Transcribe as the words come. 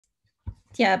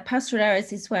yeah,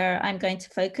 pastoralists is where I'm going to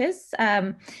focus.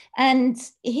 And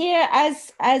here,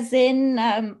 as in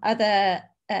other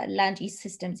land use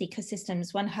systems,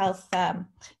 ecosystems, One Health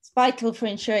is vital for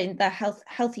ensuring the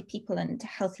healthy people and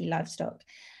healthy livestock.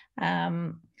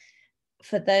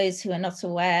 For those who are not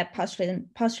aware,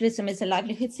 pastoralism is a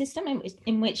livelihood system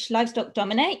in which livestock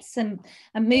dominates, and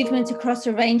movement across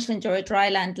a rangeland or a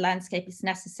dryland landscape is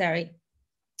necessary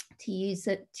to use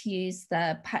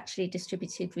the patchily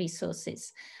distributed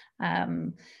resources.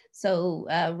 So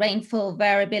rainfall,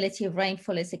 variability of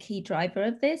rainfall is a key driver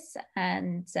of this,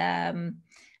 and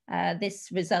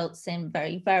this results in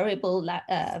very variable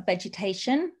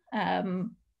vegetation.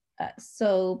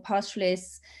 So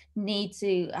pastoralists need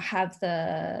to have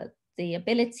the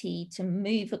ability to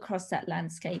move across that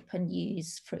landscape and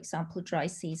use, for example, dry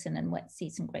season and wet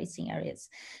season grazing areas.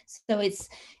 So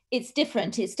it's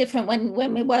different. It's different when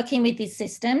we're working with these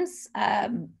systems.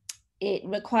 It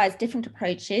requires different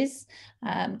approaches,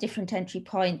 different entry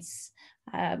points,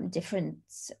 different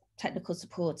technical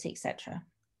support, etc.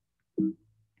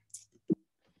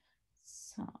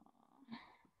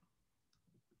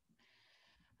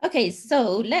 Okay,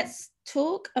 so let's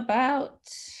talk about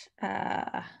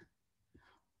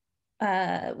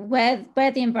where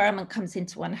the environment comes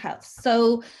into One Health.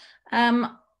 So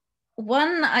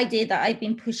one idea that I've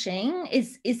been pushing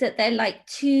is that there are like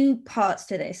two parts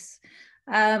to this.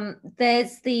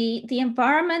 There's the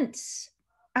environment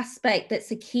aspect that's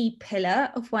a key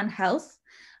pillar of One Health.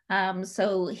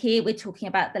 So here we're talking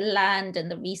about the land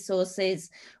and the resources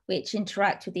which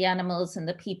interact with the animals and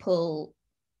the people,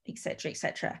 etc.,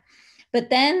 etc. But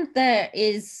then there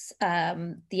is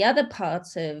the other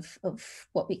part of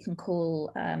what we can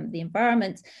call the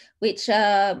environment, which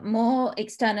are more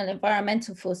external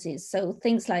environmental forces. So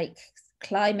things like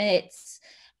climate,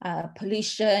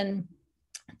 pollution,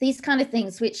 these kind of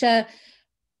things, which are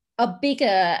bigger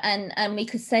and we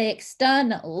could say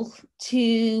external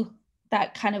to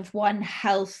that kind of One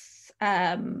Health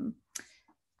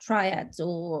triad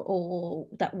or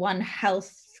that One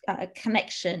Health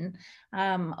connection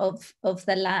of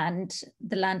the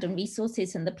land and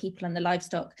resources and the people and the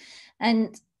livestock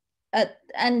and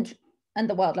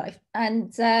the wildlife,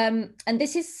 and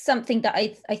this is something that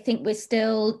I think we're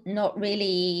still not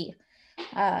really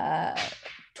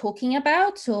talking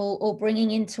about or bringing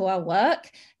into our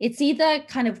work. It's either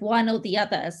kind of one or the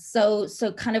other. So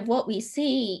kind of what we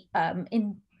see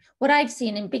in what I've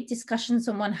seen in big discussions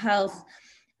on One Health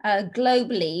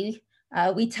globally,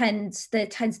 there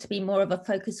tends to be more of a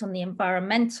focus on the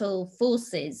environmental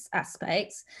forces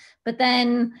aspects. But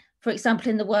then, for example,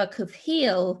 in the work of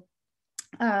HEAL,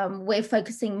 we're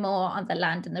focusing more on the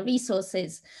land and the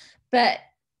resources. But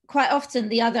quite often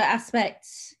the other aspect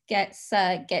gets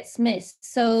missed.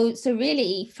 So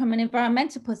really, from an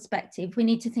environmental perspective, we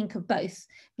need to think of both.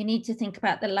 We need to think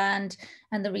about the land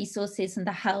and the resources and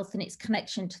the health and its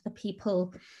connection to the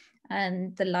people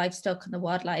and the livestock and the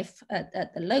wildlife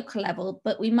at the local level.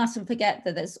 But we mustn't forget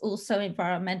that there's also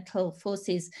environmental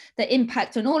forces that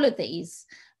impact on all of these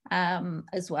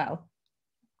as well.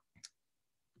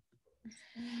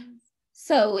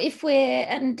 So if we're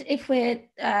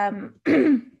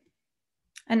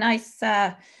a nice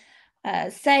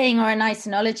saying or a nice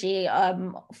analogy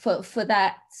for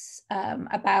that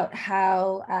about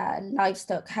how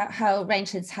livestock, how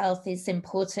rangelands health is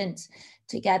important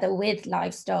together with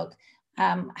livestock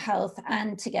health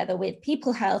and together with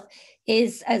people health,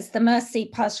 is, as the Mercy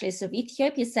pastoralists of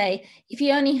Ethiopia say, if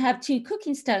you only have 2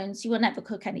 cooking stones, you will never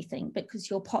cook anything because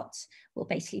your pot will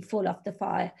basically fall off the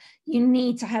fire. You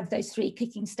need to have those 3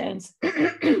 cooking stones.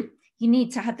 You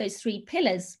need to have those 3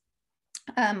 pillars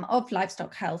of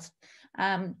livestock health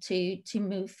to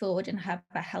move forward and have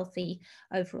a healthy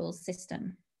overall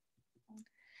system.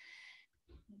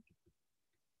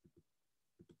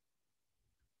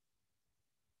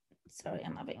 Sorry,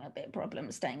 I'm having a bit of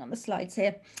problem staying on the slides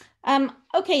here.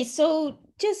 Okay, so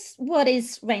just what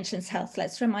is rangelands health?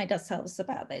 Let's remind ourselves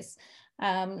about this.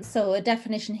 So a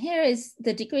definition here is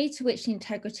the degree to which the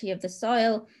integrity of the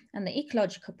soil and the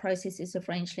ecological processes of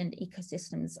rangeland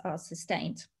ecosystems are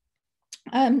sustained.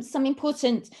 Some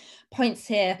important points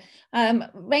here.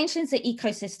 Rangelands are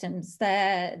ecosystems.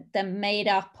 They're made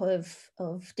up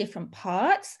of different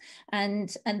parts,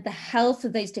 and the health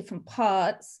of those different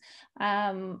parts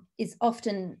is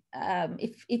often,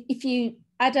 if you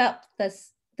add up the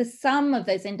sum of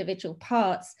those individual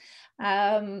parts,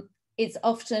 it's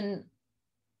often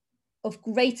of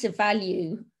greater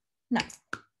value. No,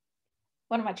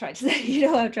 what am I trying to say? You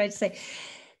know what I'm trying to say.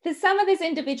 The sum of those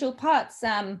individual parts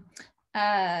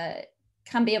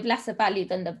can be of lesser value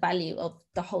than the value of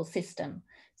the whole system.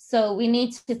 So we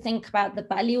need to think about the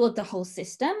value of the whole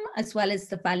system as well as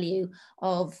the value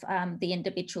of the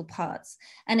individual parts.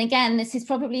 And again, this is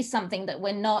probably something that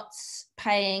we're not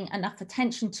paying enough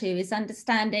attention to, is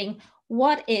understanding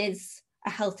what is a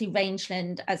healthy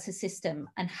rangeland as a system,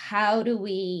 and how do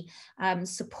we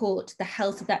support the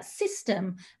health of that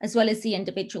system as well as the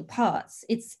individual parts.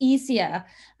 It's easier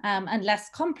and less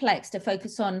complex to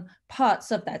focus on parts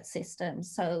of that system.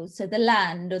 So the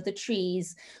land or the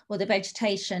trees or the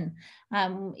vegetation,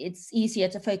 it's easier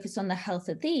to focus on the health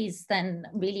of these than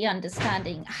really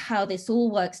understanding how this all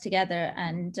works together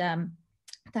and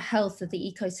the health of the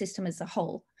ecosystem as a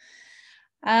whole.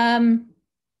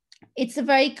 It's a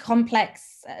very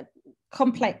complex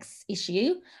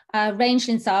issue.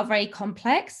 Rangelands are very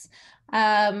complex.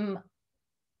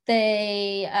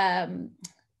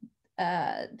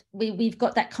 We've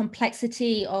got that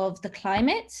complexity of the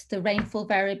climate, the rainfall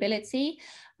variability,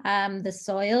 the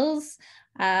soils,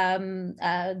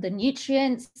 the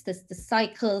nutrients, the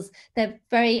cycles. They're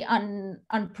very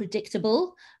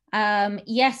unpredictable.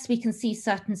 Yes, we can see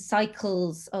certain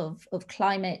cycles of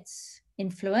climate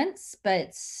influence,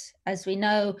 but as we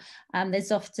know,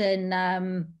 there's often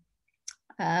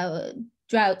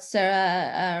droughts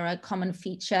are a common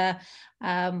feature.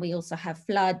 We also have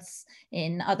floods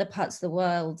in other parts of the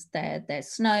world. There's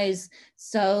snows.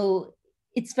 So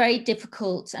it's very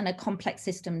difficult and a complex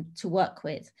system to work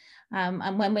with.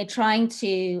 And when we're trying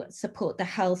to support the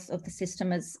health of the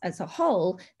system as a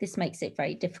whole, this makes it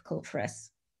very difficult for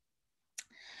us.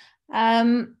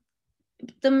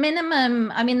 The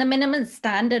minimum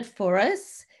standard for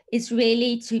us is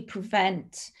really to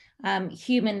prevent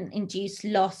human-induced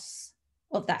loss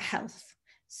of that health.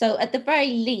 So at the very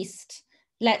least,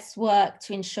 let's work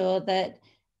to ensure that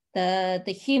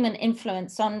the human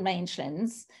influence on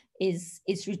rangelands is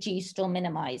reduced or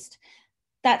minimized.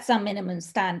 That's our minimum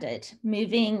standard.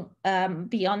 Moving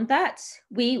beyond that,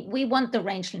 we want the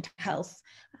rangeland health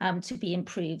to be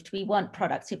improved. We want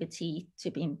productivity to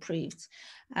be improved.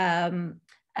 And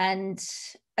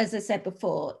as I said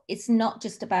before, it's not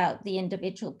just about the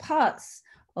individual parts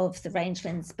of the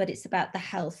rangelands, but it's about the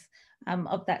health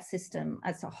of that system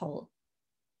as a whole.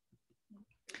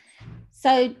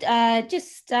 So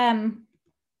I'm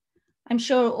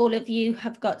sure all of you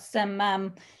have got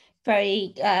some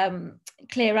very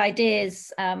clear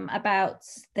ideas about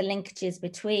the linkages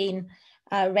between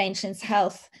rangelands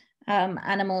health,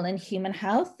 animal and human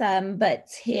health, but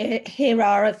here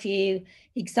are a few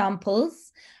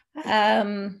examples.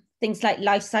 Things like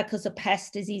life cycles of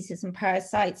pests, diseases and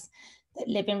parasites that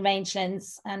live in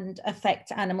rangelands and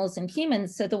affect animals and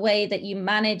humans. So the way that you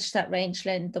manage that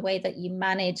rangeland, the way that you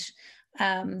manage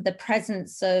the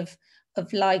presence of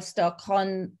livestock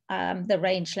on the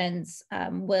rangelands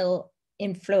will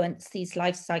influence these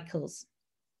life cycles.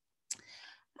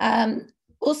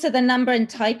 Also, the number and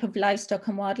type of livestock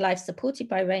and wildlife supported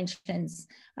by rangelands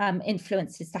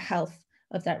influences the health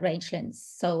of that rangelands.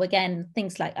 So again,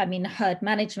 things like, herd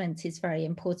management is very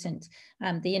important.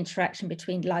 The interaction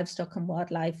between livestock and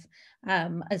wildlife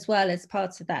as well as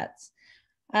part of that.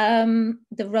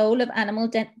 The role of animal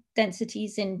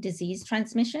densities in disease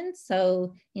transmission.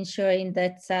 So ensuring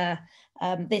that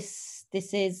this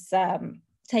is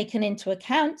taken into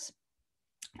account.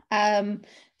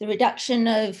 The reduction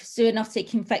of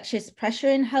zoonotic infectious pressure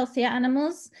in healthier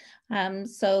animals.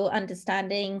 So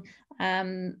understanding how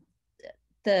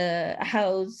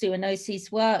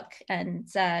zoonoses work and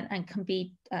can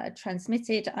be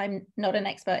transmitted. I'm not an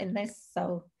expert in this,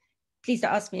 so please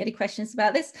don't ask me any questions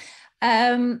about this.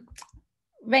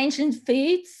 Rangeland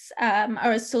foods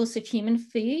are a source of human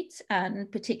food,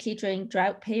 and particularly during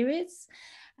drought periods.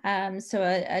 So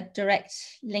a direct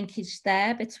linkage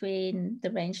there between the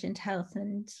rangeland health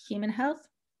and human health.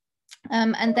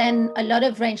 And then a lot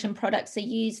of rangeland products are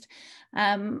used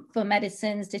for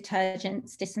medicines,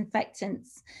 detergents,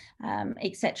 disinfectants,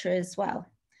 etc. as well.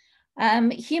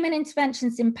 Human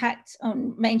interventions impact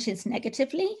on rangelands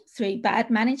negatively through bad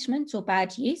management or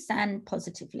bad use, and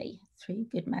positively through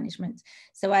good management.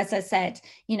 So as I said,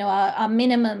 our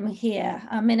minimum here,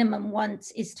 our minimum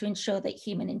want is to ensure that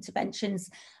human interventions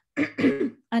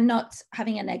are not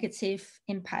having a negative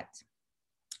impact.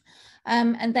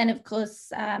 And then of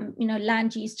course,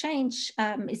 land use change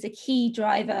is a key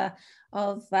driver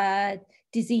of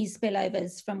disease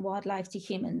spillovers from wildlife to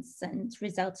humans and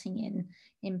resulting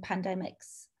in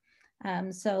pandemics.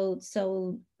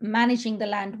 So managing the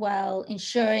land well,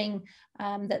 ensuring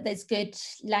that there's good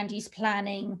land use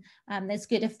planning, there's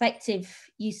good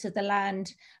effective use of the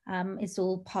land is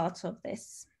all part of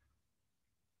this.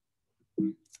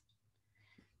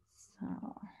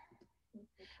 So,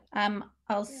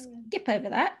 I'll skip over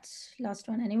that last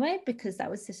one anyway, because that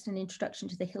was just an introduction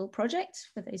to the HIL project,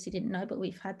 for those who didn't know, but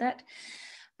we've had that.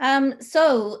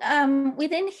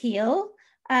 Within HIL,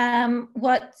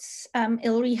 what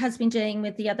ILRI has been doing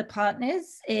with the other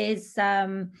partners is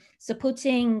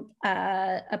supporting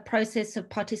a process of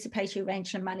participatory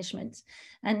rangeland management.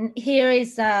 And here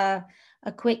is a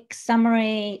quick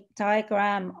summary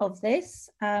diagram of this.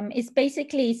 It's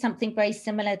basically something very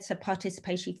similar to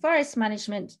participatory forest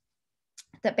management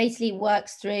that basically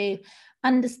works through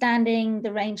understanding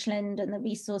the rangeland and the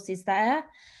resources there,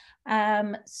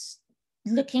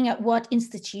 looking at what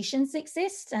institutions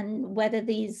exist and whether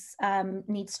these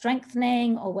need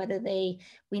strengthening or whether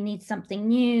we need something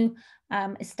new,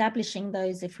 establishing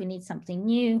those if we need something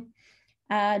new,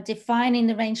 defining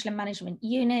the rangeland management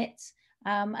unit,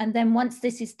 and then once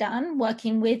this is done,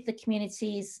 working with the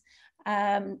communities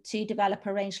to develop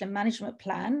a rangeland management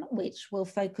plan, which will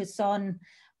focus on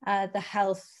the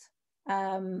health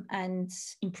and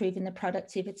improving the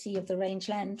productivity of the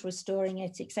rangeland, restoring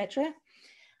it, etc.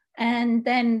 And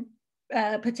then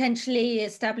potentially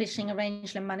establishing a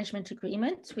rangeland management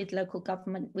agreement with local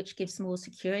government, which gives more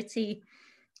security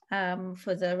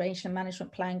for the rangeland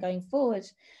management plan going forward,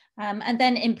 and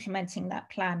then implementing that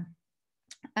plan.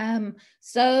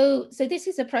 So this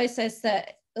is a process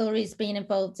that ILRI's been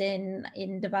involved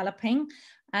in developing,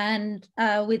 and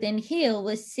within HEAL,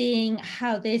 we're seeing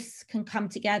how this can come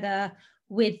together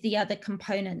with the other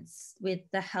components, with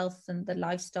the health and the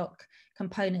livestock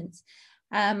components.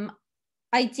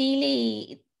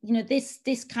 Ideally, you know,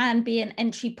 this can be an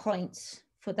entry point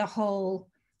for the whole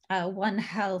One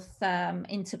Health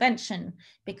intervention,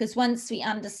 because once we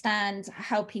understand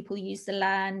how people use the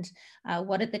land,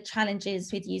 what are the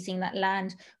challenges with using that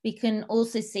land, we can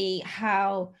also see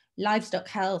how livestock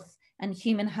health and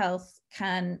human health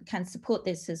can support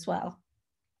this as well.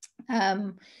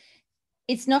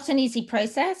 It's not an easy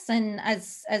process, and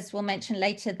as we'll mention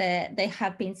later, there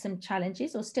have been some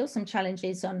challenges, or still some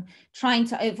challenges, on trying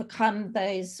to overcome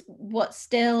those what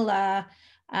still are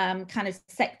kind of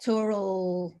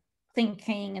sectoral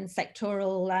thinking and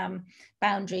sectoral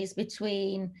boundaries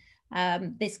between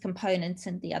this component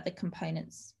and the other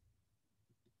components.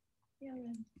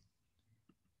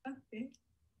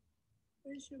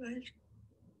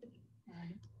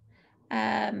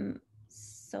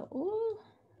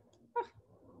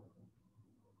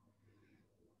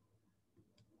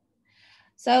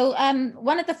 So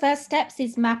one of the first steps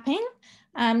is mapping.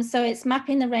 So it's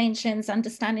mapping the rangelands,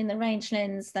 understanding the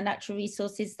rangelands, the natural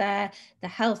resources there, the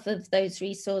health of those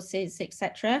resources,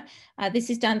 etc. This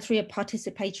is done through a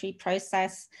participatory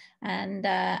process and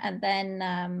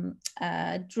then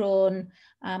drawn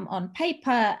on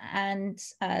paper and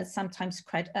sometimes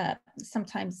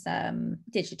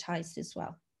digitized as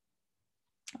well.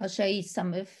 I'll show you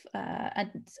some of,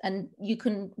 and you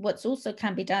can, what's also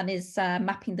can be done is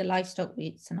mapping the livestock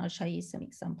routes, and I'll show you some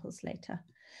examples later.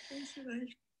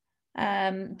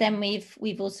 Then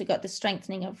we've also got the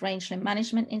strengthening of rangeland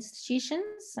management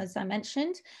institutions, as I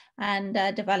mentioned, and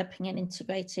developing an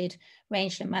integrated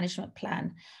rangeland management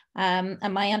plan.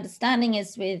 And my understanding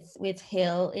is with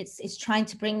HIL, it's trying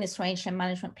to bring this rangeland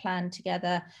management plan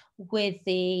together with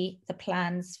the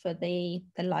plans for the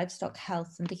livestock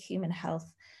health and the human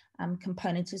health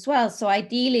component as well. So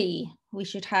ideally, we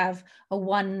should have a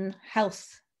One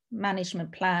Health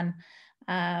management plan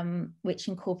which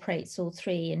incorporates all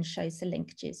three and shows the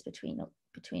linkages between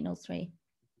all three.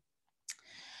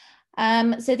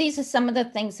 So these are some of the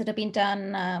things that have been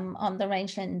done on the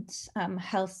rangeland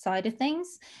health side of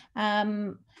things.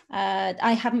 I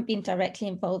haven't been directly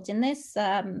involved in this,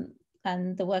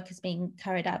 and the work is being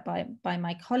carried out by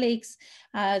my colleagues.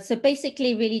 So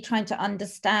basically really trying to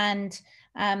understand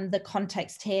the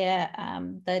context here,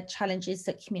 the challenges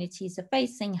that communities are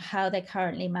facing, how they're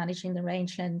currently managing the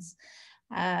rangelands,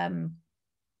 and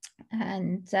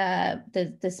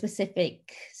the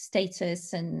specific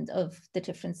status and of the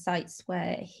different sites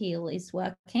where HEAL is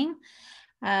working.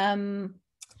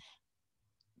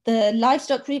 The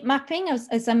livestock route mapping,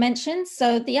 as I mentioned.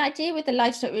 So the idea with the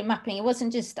livestock route mapping, it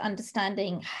wasn't just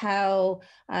understanding how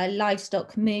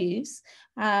livestock moves,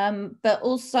 but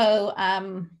also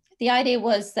the idea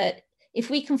was that if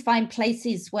we can find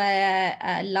places where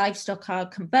livestock are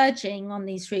converging on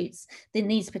these routes, then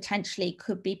these potentially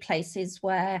could be places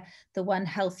where the One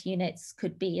Health units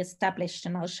could be established.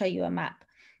 And I'll show you a map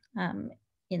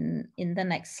in the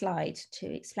next slide to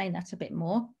explain that a bit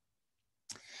more.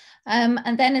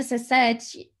 And then, as I said,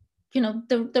 you know,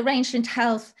 the rangeland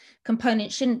health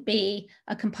component shouldn't be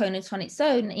a component on its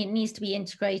own. It needs to be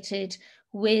integrated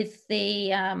with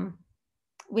the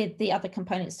with the other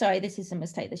components. Sorry, this is a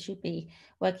mistake. There should be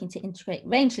working to integrate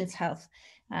rangelands health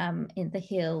in the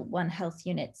HEAL One Health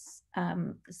units.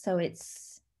 So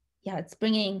it's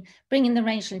bringing the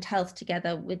rangeland health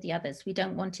together with the others. We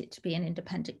don't want it to be an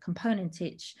independent component.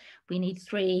 We need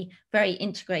 3 very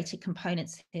integrated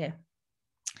components here.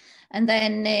 And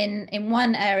then in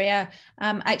one area,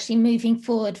 actually moving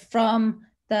forward from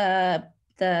the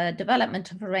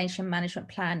development of a rangeland management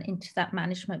plan into that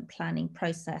management planning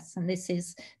process. And this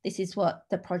is what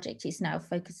the project is now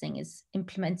focusing, is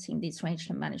implementing these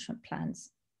rangeland management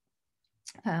plans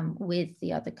with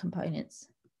the other components.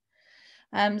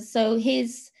 So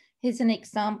here's an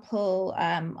example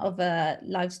of a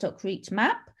livestock route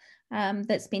map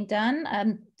that's been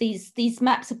done. These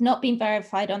maps have not been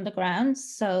verified on the ground,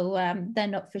 so they're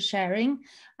not for sharing.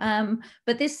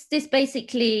 But this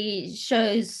basically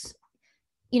shows,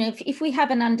 if we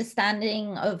have an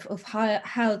understanding of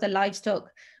how the livestock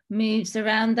moves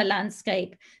around the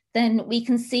landscape, then we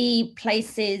can see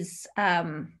places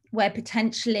where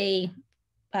potentially,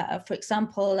 for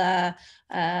example,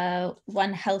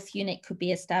 one health unit could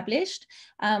be established.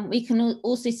 We can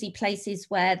also see places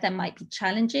where there might be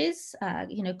challenges,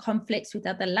 conflicts with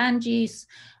other land use,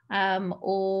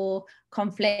 or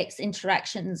conflicts,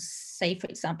 interactions, say, for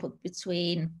example,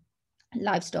 between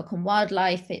livestock and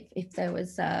wildlife, if there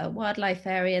was a wildlife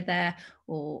area there,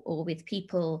 or with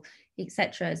people,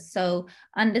 etc. So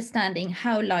understanding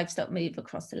how livestock move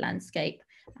across the landscape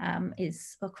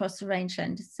is across the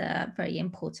rangeland is a very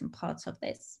important part of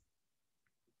this.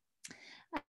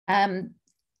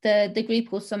 The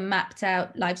group also mapped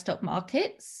out livestock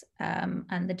markets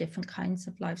and the different kinds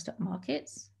of livestock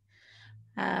markets.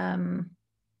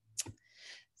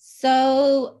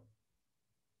 So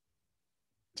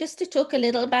just to talk a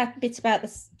little bit about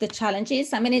the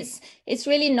challenges. I mean, it's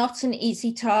really not an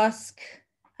easy task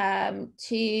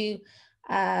to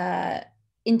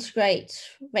integrate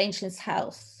rangelands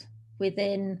health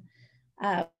within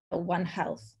One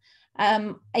Health.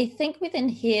 I think within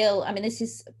HEAL, I mean, this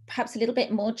is perhaps a little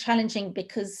bit more challenging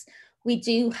because we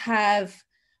do have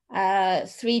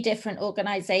 3 different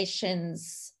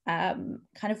organizations kind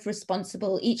of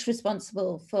each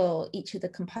responsible for each of the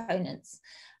components.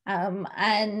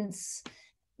 And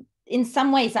in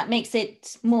some ways that makes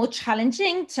it more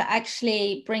challenging to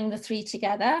actually bring the 3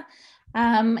 together.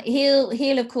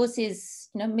 HEAL of course is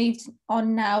moved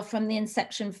on now from the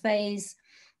inception phase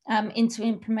into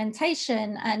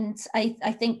implementation, and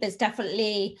I think there's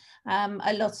definitely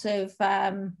a lot of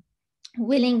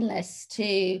willingness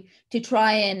to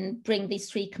try and bring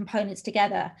these 3 components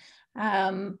together,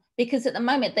 because at the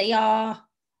moment they are,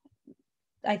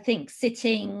 I think,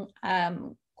 sitting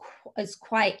as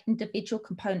quite individual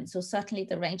components, or certainly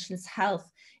the rangelands health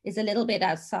is a little bit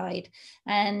outside,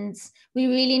 and we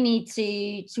really need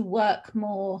to work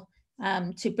more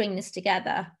to bring this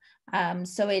together.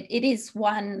 So it is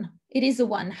a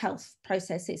One Health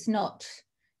process. It's not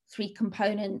 3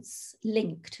 components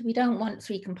linked. We don't want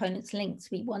 3 components linked.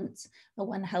 We want a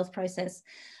One Health process.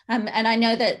 And I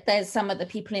know that there's some of the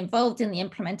people involved in the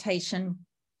implementation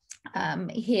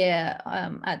here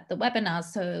at the webinar,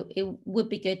 so it would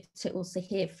be good to also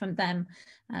hear from them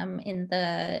in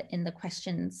the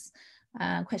questions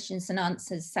and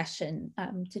answers session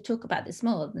to talk about this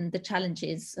more and the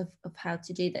challenges of how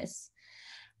to do this.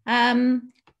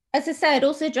 As I said,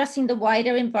 also addressing the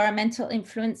wider environmental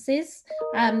influences.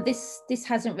 This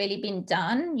hasn't really been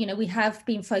done. We have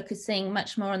been focusing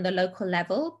much more on the local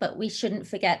level, but we shouldn't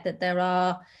forget that there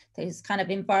are those kind of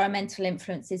environmental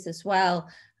influences as well,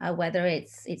 whether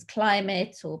it's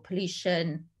climate or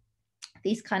pollution,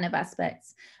 these kind of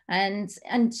aspects. And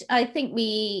I think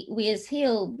we as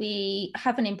HEAL, we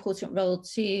have an important role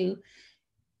to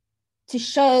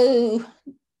show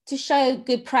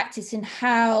good practice in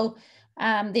how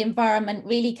the environment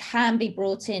really can be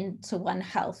brought into One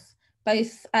Health,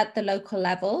 both at the local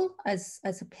level as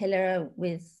a pillar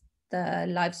with the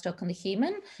livestock and the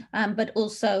human, but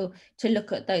also to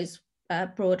look at those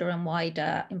broader and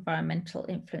wider environmental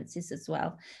influences as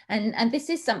well. And this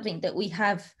is something that we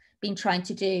have been trying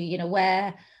to do,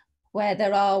 where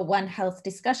there are One Health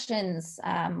discussions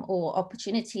or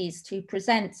opportunities to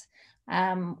present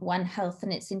One Health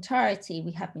in its entirety.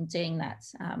 We have been doing that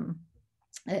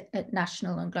at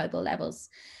national and global levels.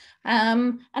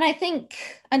 And I think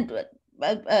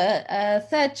a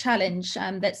third challenge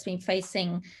that's been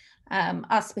facing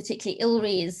us, particularly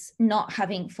ILRI, is not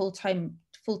having full-time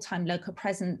local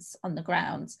presence on the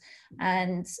ground.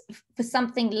 And for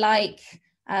something like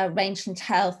rangeland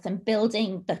health and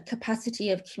building the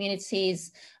capacity of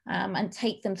communities and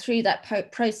take them through that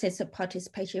process of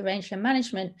participatory rangeland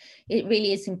management, it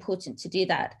really is important to do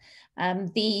that.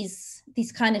 These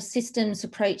kind of systems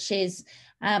approaches,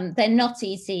 they're not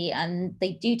easy and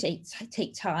they do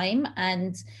take time,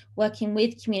 and working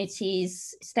with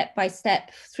communities step by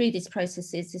step through these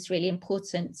processes is really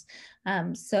important.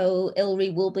 So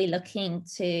ILRI will be looking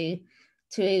to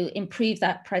improve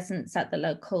that presence at the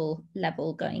local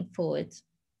level going forward.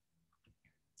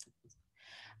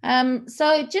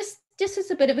 So just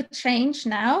as a bit of a change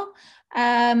now,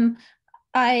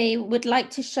 I would like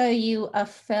to show you a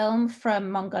film from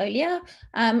Mongolia.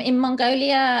 In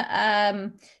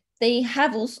Mongolia, they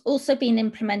have also been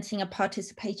implementing a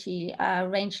participatory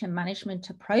rangeland management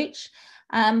approach,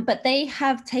 but they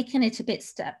have taken it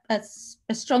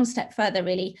a strong step further,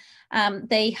 really.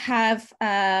 They have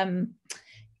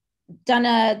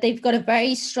they've got a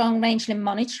very strong rangeland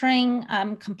monitoring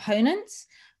component,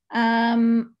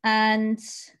 and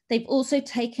they've also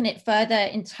taken it further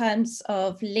in terms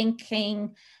of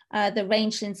linking the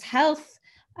rangeland's health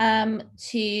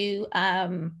to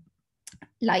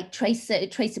like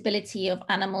traceability of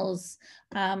animals,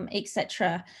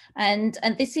 etc. And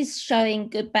this is showing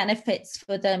good benefits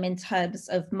for them in terms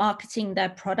of marketing their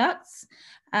products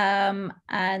and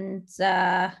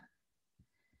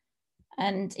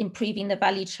improving the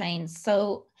value chain.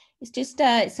 So it's just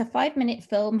it's a 5-minute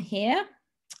film here.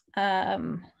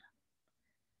 And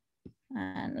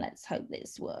let's hope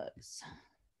this works.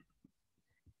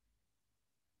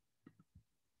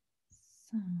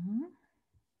 So,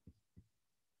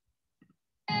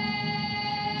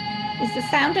 is the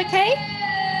sound okay?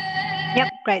 Yep,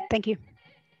 great, thank you.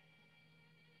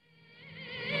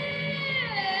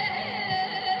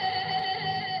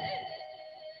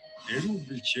 Эрүүл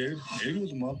бэлчээр,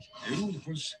 эрүүл мал, эрүүл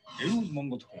хүнс, эрүүл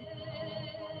Монгол хүн.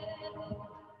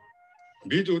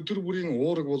 Бид өдөр бүрийн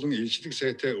уураг болон илчлэг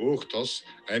сайтай өөх тос,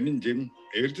 амин дэм,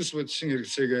 эрдэс бодисын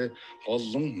хэрэгцээгээ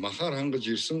голлон махаар хангаж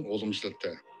ирсэн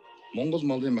уламжлалтай. Монгол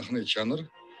малын махны чанар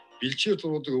бэлчээр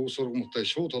туруудаг өв сургамалтай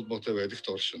шууд холбоотой байдагт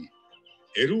оршино.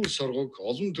 Эрүүл соргог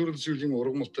олон төрөл зүйлийн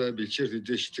ургамалтай бэлчээр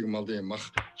тэдээшдэг малын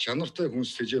мах чанартай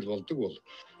хүнс тэжээл болдог бол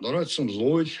норойтсон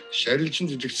луйл, шарилжин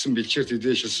зүтгэсэн бэлчээр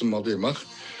тэдээшилсэн малын мах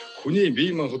хүний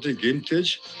бие махбодыг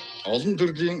гэмтээж олон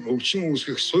төрлийн өвчин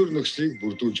үүсгэх суурь нөхцөлийг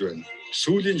бүрдүүлж байна.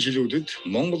 Сүүлийн жилүүдэд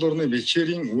Монгол орны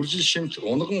бэлчээрийн үржил шимт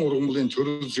унган ургамлын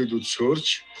төрөл зүйлүүд сөөрж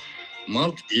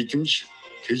малд идэмж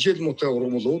тэжээл муутай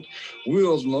ургамлууд үе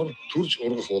олноор төрж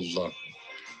ургах боллоо.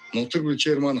 Нутаг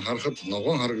бэлчээр маань харахад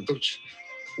ногоон харагдавч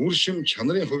үр шим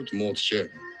чанарын хувьд мууджээ.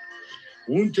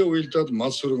 Үүнтэй уялдаад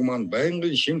мал сүрэг маань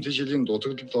байнгын шим тэжээлийн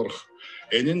дутагдалд орох,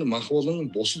 энэ нь мах болон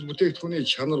бусад бүтээгдэхүүний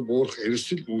чанар буурах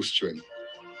эрсдэл үүсэж байна.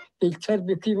 Бэлчээр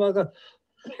битимага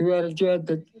хөвөрлж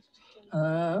байдаг,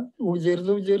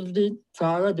 үзэрлүүлэлийг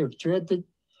цаагаад өгч байдаг.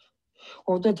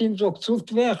 Одоо тийм зохицуулт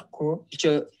байхгүй.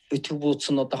 Өтгөх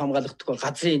бууцсан одоо хамгаалагддаг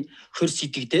газрын хөрс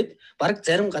идэгдээд баг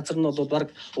зарим газар нь бол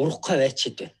баг урахгүй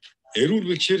байчихэд байна. Эрүүл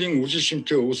бэлчээрийн үржил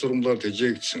шимтэй өв сургамлаар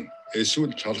тэжээгдсэн,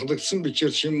 эсвэл талхлагдсан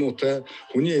бэлчээр шим муутай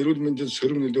хүний эрүүл мэндэд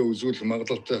сөрөг нөлөө үзүүлэх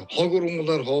магадлалтай хог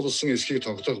ургамлаар хооллсон эсхийг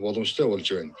тогтоох боломжтой болж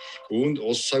байна. Үүнд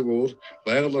улс цаг уур,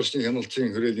 байгаль орчны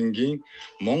хяналтын хүрээлэнгийн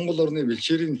Монгол орны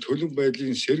бэлчээрийн төлөв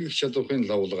байдлын сэргэх чадварын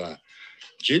лавлгаа,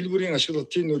 жил бүрийн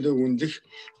ашиглалтын нөлөөг үндэх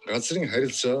газрын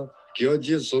харилцаа,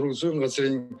 геодез зураг зүйн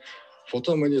газрын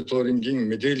фотомониторингийн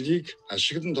мэдээллийг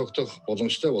ашиглан тогтоох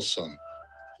боломжтой болсон.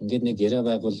 Ингээд нэг яриа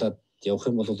байгуулад явах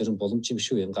юм бол ер нь боломж юм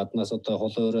шүү. Энэ гаднаас одоо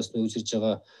холоо өрөөс нь үзэж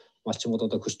байгаа малчингууд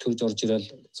одоо хөш төрж орж ирэл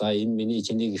за энэ миний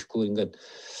чинийг ихгүй ингээд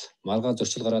маргаа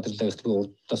зөрчил гараад ирлээ гэхдээ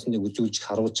урдаас нэг үзүүлж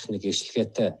харуулчих нэг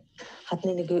иршилгээтэй.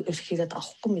 Хадны нэг өрхийгээд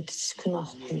авахгүй мэдээс кино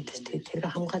авахгүй мэдээс тэр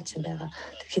хамгаалж юм байгаа.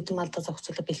 Тэр хэдэн малдаа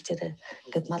зохицуулаад бэлчээрээ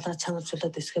ингээд малаа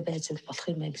чанаржуулаад өсгөө байж болох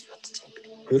юм байна гэж бодож байна.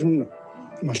 Ер нь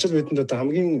малчид бидэнд одоо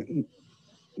хамгийн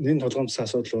нэн толгомжтой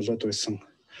асуудал болоод байсан.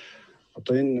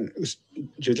 Одоо энэ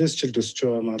жилээс жилд өсөж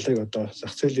байгаа малыг одоо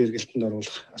зах зээлийн эргэлтэнд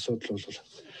оруулах асуудал бол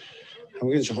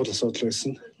хамгийн чухал асуудал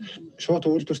байсан. Шууд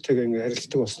үйлдвэртэйгээ ингээ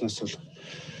харилцдаг болсноос бол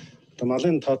одоо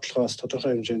малын тоотлогоос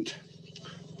тодорхой хэмжээнд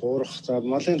буурах, за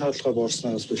малын тоотлогоо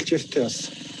буурснаас бэлчээртэй бас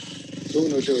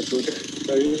зөв нөлөө үзүүлэх.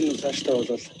 За ер нь цаашдаа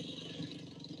бол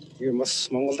ийм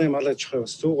бас Монголын мал аж ахуй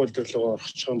бас зөв голдролгоо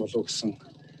орчих юм болов гэсэн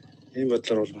ийм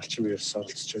бодлоор бол малчин биеэс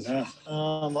оролцож байна.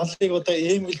 Малыг одоо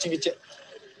эмгэлж ингэж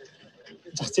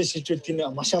зах зээл шилжүүлдэг нь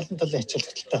маш олон талын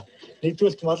ачаалттай.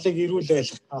 Нэгдүгээрт малыг эрүүл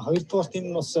байлгах, хоёрдугаарт энэ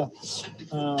нь бас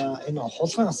энэ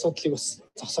хулгайн асуудлыг бас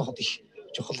зогсооход их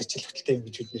чухал ачаалттай юм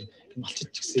гэж бид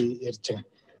малчид ч гэсэн ярьж байгаа.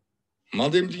 Мал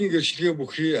эмнэлгийн гэрчлэгээ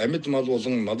бүхий амьд мал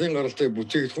болон малын гаралтай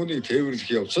бүтээгдэхүүнийг тээвэрлэх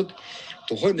явцад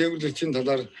тухайн тээвэрлэгчийн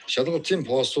талаар шалгалтын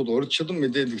постууд урьдчилан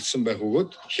мэдээлэгдсэн байх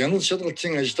бөгөөд хяналт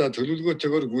шалгалтын ажлаа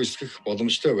төлөвлөгөөтэйгээр гүйцэтгэх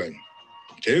боломжтой байна.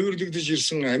 Тээвэрлэгдэж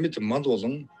ирсэн амьд мал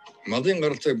болон малын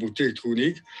гаралтай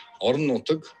бүтээгдэхүүнийг орон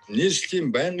нутаг,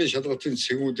 нийслэлийн байнгын шалгалтын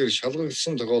цэгүүдээр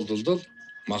шалгагдсан тохиолдолд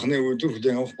махны үйлдвэр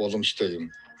хүлээн авах боломжтой юм.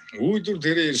 Үйлдвэр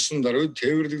тэрээр ирсэн даруйд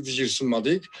тээвэрлэгдэж ирсэн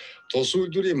малыг тус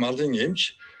үйлдвэрийн малын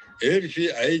эмч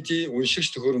IFAD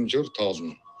уншигч төхөөрөмжөөр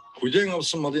тоолно. Хүлээн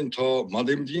авсан малын тоо мал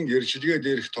эмнэлгийн гэрчлэгээ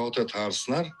дээрх тоотой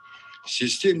таарснаар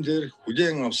системдэр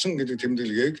хүлээн авсан гэдэг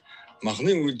тэмдэглэгийг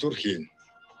махны үйлдвэр хийнэ.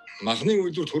 Махны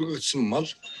үйлдвэрт хүргэгдсэн мал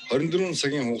 24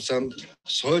 цагийн хугацаанд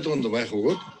сойлгонд байх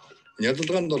бөгөөд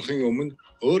нядалгаанд орохын өмнө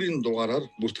өөрийн дугаараар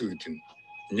бүртгэгдэнэ.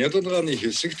 Нядалгааны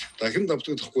хэсэгт дахин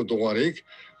давтагдахгүй дугаарыг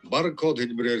баркод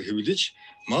хэлбэрээр хэвлэж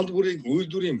мал бүрийг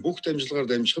үйлдвэрийн бүх дамжлагаар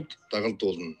дамжихад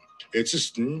дагалдуулна.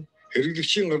 Эцэст нь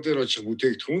хэрэглэгчийн гар дээр очих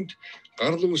бүтээгдэхүүнд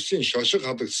гарал үүслийн шошго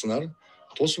хадагдсанаар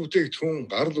тус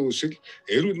бүтээгдэхүүн гарал үүсэл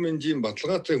эрүүл мэндийн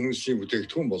баталгаатай хүнсний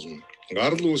бүтээгдэхүүн болно.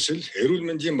 Гарал үүсэл эрүүл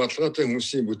мэндийн баталгаатай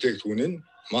хүнсний бүтээгдэхүүн нь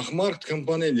Махмаркт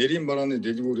компани нэрийн барааны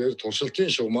дэлгүүрээр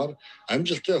туршилтын шугамар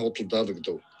амжилттай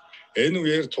худалдаалагдав. Энэ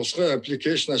үеэр тусгай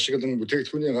аппликейшн ашиглан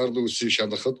бүтээгдэхүүний гарал үүсийг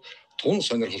шалгахад тун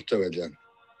сонирхолтой байлаа.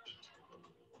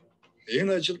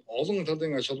 Энэ ажил олон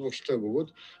талын ач холбогдолтой бөгөөд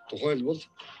тухайлбал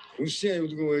хүнсний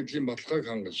аюулгүй байдлын баталгааг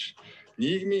хангаж,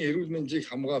 нийгмийн эрүүл мэндийг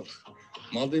хамгаалах,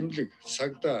 мал эмнэлэг,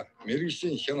 цагдаа,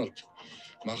 мэргэжлийн хяналт,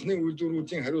 махны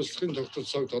үйлдвэрүүдийн хариуцлагын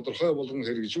тогтолцоог тодорхой болгон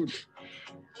хэрэгжүүлэх,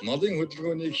 малын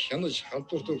хөдөлгөөнийг хянаж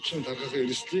халдварт өвчин тархах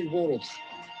эрсдлийг бууруулах,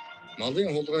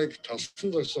 малын хулгайг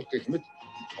талсан зогсоох гэх мэт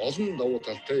олон давуу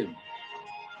талтай юм.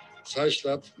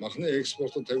 Цаашлаад махны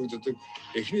экспортод тавигддаг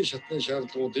эхний шатны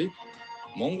шаардлагуудыг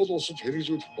Монгол улсад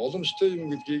хэрэгжүүлэх боломжтой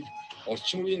юм гэдгийг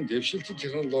орчин үеийн дэвшилтэт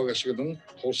технологи ашиглан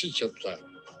туршиж чадлаа.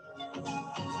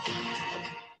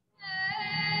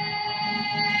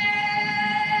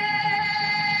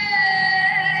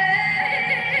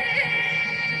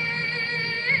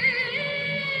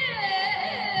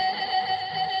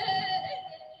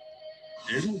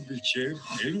 Эрүүл бэлчээр,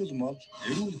 эрүүл мал,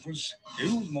 эрүүл хүнс,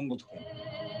 эрүүл Монгол хүн.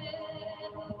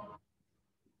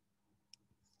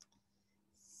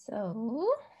 So,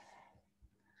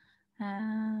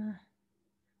 let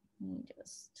me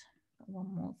just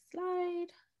one more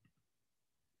slide.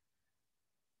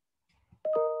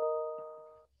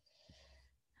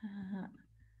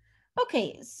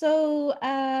 Okay, so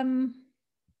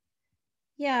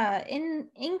yeah,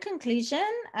 in conclusion,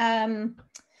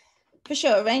 for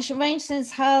sure,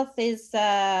 rangelands health is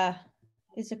a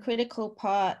critical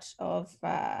part of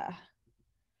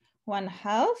One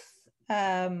Health.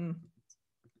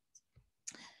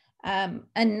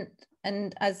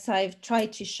 And as I've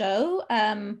tried to show,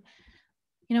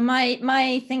 you know,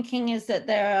 my thinking is that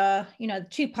there are, you know,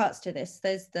 two parts to this.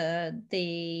 There's the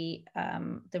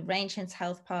rangelands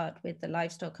health part with the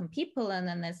livestock and people, and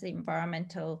then there's the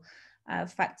environmental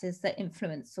factors that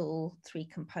influence all three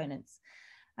components.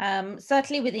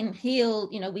 Certainly within HEAL,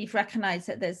 you know, we've recognized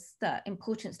that there's the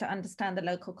importance to understand the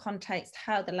local context,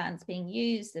 how the land's being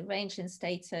used, the rangeland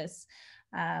status,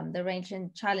 the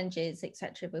rangeland challenges,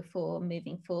 etc., before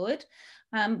moving forward.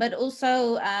 But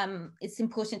also it's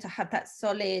important to have that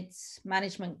solid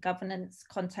management governance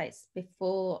context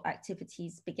before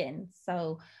activities begin.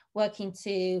 So working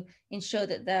to ensure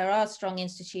that there are strong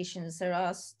institutions, there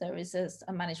is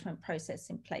a management process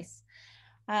in place.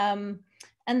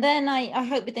 And then I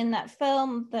hope within that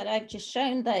film that I've just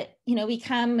shown that, you know, we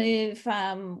can move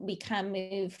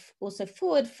also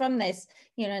forward from this,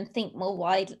 you know, and think more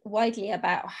widely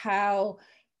about how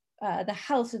the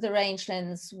health of the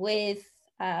rangelands with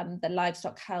the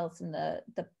livestock health and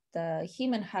the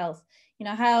human health, you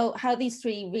know, how these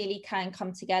three really can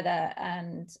come together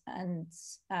and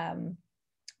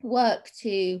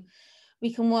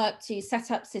we can work to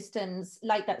set up systems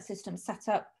like that system set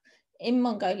up in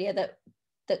Mongolia that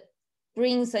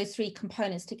brings those three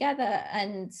components together,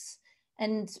 and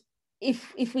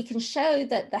if we can show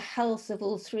that the health of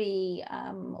all three,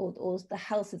 or the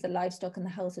health of the livestock and the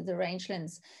health of the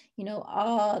rangelands, you know,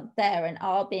 are there and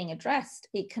are being addressed,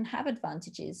 it can have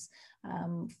advantages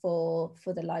for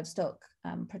the livestock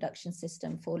production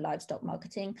system, for livestock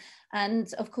marketing,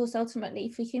 and of course ultimately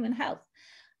for human health.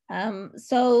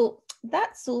 So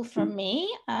that's all from me.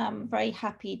 I'm very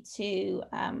happy to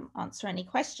answer any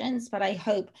questions, but I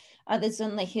hope others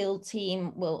on the HEAL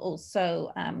team will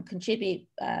also contribute,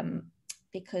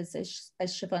 because as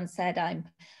Siobhan said,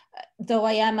 though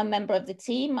I am a member of the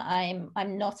team, I'm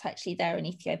not actually there in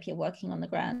Ethiopia working on the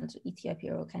ground,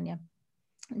 Ethiopia or Kenya.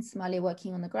 in Somalia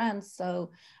working on the ground.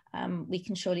 So we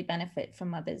can surely benefit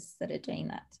from others that are doing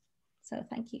that. So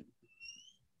thank you.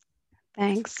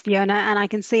 Thanks, Fiona. And I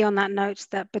can see on that note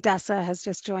that Badassa has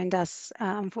just joined us.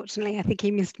 Unfortunately, I think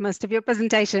he missed most of your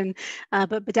presentation,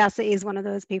 but Badassa is one of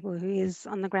those people who is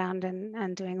on the ground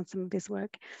and doing some of this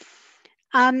work.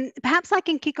 Perhaps I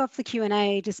can kick off the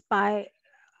Q&A just by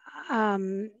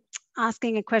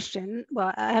asking a question.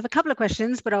 Well, I have a couple of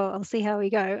questions, but I'll see how we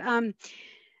go.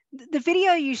 The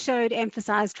video you showed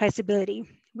emphasized traceability,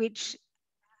 which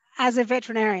as a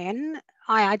veterinarian,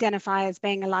 I identify as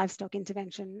being a livestock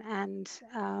intervention and,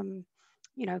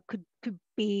 you know, could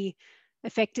be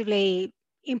effectively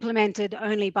implemented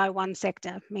only by one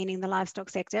sector, meaning the livestock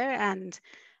sector, and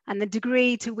the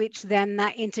degree to which then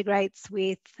that integrates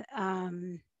with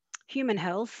human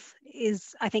health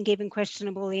is, I think, even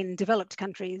questionable in developed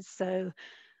countries. So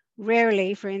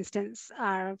rarely, for instance,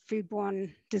 are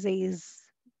foodborne disease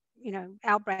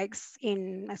outbreaks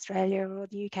in Australia or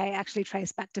the UK actually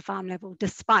trace back to farm level,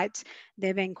 despite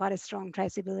there being quite a strong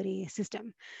traceability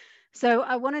system. So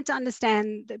I wanted to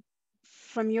understand that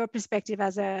from your perspective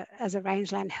as a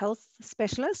rangeland health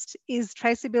specialist, is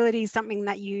traceability something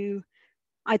that you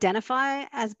identify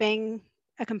as being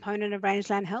a component of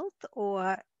rangeland health,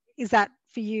 or is that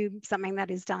for you something that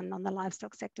is done on the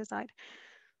livestock sector side?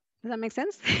 Does that make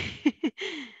sense?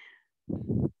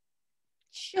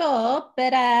 Sure,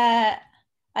 but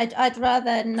I'd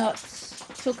rather not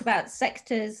talk about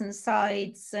sectors and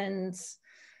sides and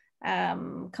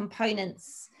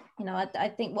components. You know, I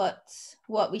think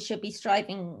what we should be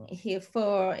striving here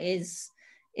for is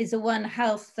a one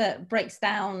health that breaks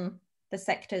down the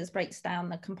sectors, breaks down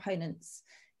the components,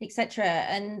 etc.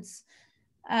 And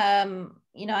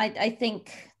you know, I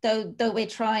think though we're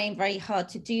trying very hard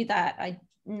to do that, I'm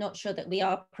not sure that we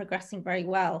are progressing very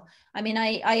well. I mean,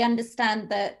 I understand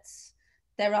that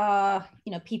there are,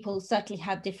 you know, people certainly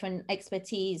have different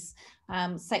expertise.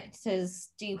 Sectors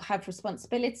do have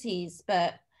responsibilities,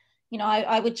 but, you know,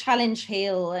 I would challenge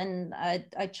HEAL and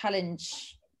I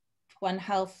challenge One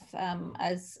Health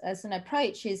as an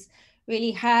approach is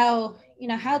really how, you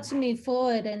know, how to move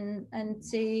forward and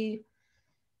to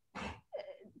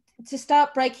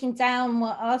start breaking down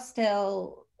what are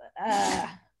still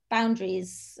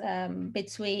boundaries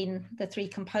between the three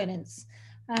components.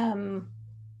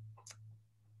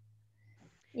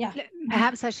 Yeah.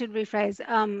 Perhaps I should rephrase.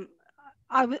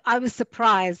 I was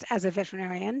surprised as a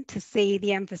veterinarian to see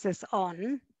the emphasis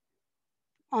on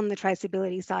the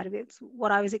traceability side of it.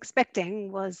 What I was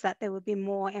expecting was that there would be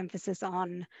more emphasis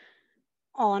on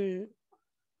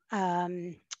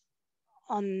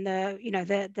the, you know,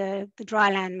 the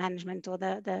dry land management or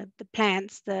the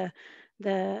plants, that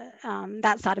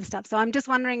side of stuff. So I'm just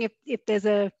wondering if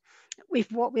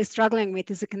what we're struggling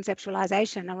with is a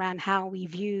conceptualization around how we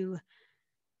view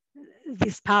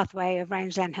this pathway of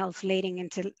rangeland health leading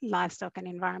into livestock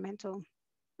and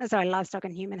livestock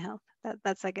and human health.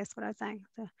 That's I guess what I was saying.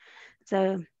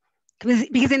 So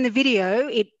because in the video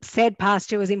it said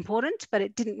pasture was important, but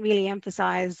it didn't really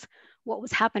emphasize what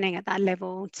was happening at that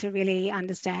level to really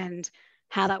understand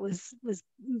how that was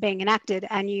being enacted.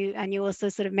 And you also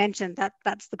sort of mentioned that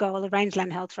that's the goal of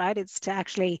rangeland health, right? It's to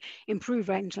actually improve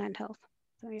rangeland health.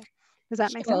 So yeah, does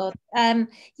that make sense?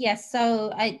 Yes.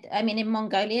 So I mean, in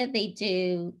Mongolia, they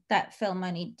do, that film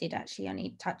only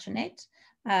touch on it,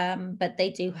 but they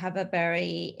do have a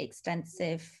very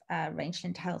extensive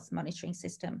rangeland health monitoring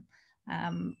system,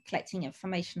 collecting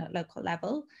information at local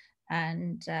level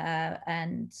and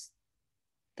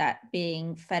that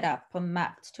being fed up and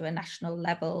mapped to a national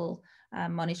level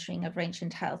monitoring of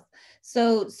rangeland health.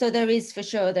 So there is, for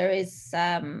sure, there is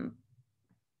a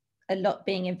lot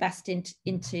being invested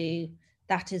into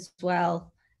that as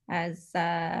well as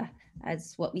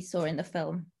what we saw in the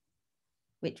film,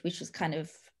 which was kind of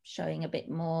showing a bit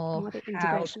more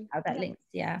how that links.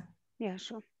 Yeah. Yeah,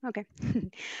 sure. Okay.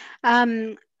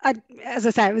 As I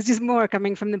say, it was just more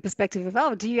coming from the perspective of,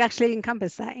 oh, do you actually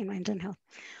encompass that in rangeland health?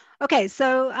 Okay,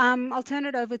 so I'll turn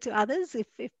it over to others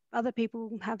if other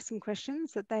people have some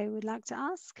questions that they would like to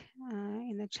ask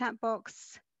in the chat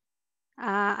box.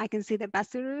 I can see that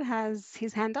Basiru has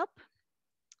his hand up.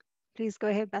 Please go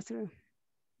ahead, Basiru.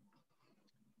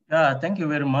 Yeah, thank you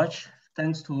very much.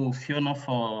 Thanks to Fiona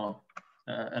for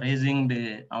raising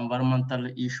the environmental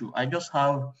issue. I just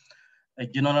have a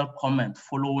general comment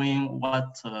following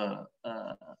what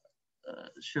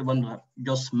Siobhan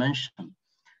just mentioned.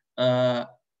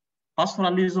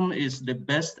 Pastoralism is the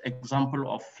best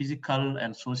example of physical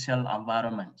and social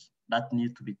environments that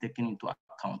need to be taken into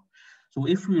account. So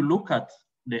if we look at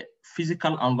the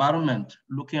physical environment,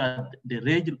 looking at the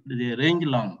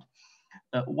rangeland,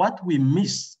 what we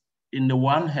miss in the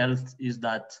One Health is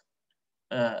that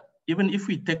even if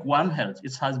we take One Health,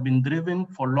 it has been driven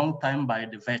for a long time by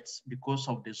the vets because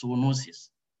of the zoonosis.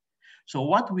 So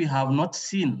what we have not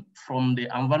seen from the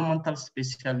environmental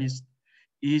specialists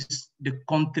is the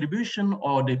contribution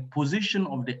or the position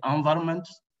of the environment,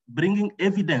 bringing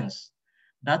evidence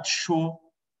that show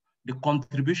the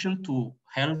contribution to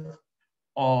health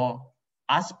or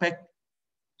aspect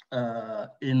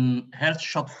in health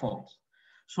shortfalls.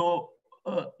 So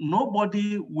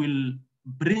nobody will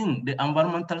bring the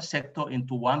environmental sector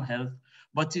into One Health,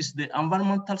 but it's the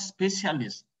environmental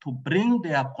specialists to bring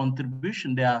their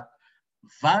contribution, their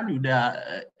value,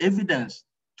 their evidence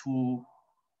to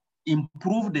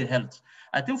improve the health.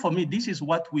 I think for me, this is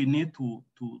what we need to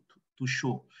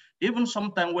show. Even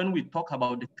sometimes when we talk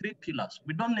about the 3 pillars,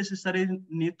 we don't necessarily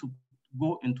need to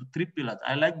go into 3 pillars.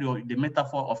 I like the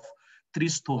metaphor of 3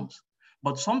 stones.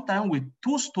 But sometimes with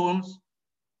 2 stones,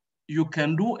 you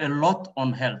can do a lot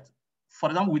on health. For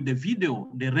example, with the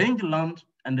video, the rangeland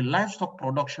and the livestock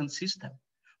production system,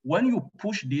 when you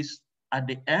push this at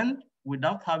the end,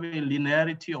 without having a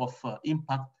linearity of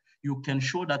impact, you can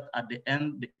show that at the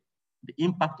end, the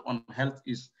impact on health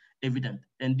is evident.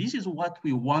 And this is what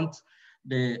we want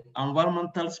the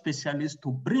environmental specialists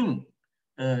to bring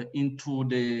into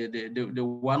the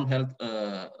One Health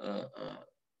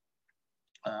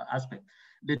aspect.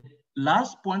 The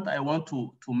last point I want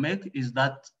to make is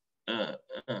that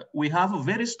we have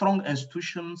very strong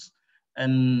institutions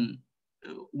and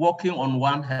working on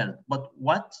One Health, but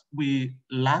what we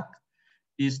lack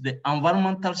is the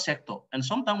environmental sector. And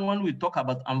sometimes when we talk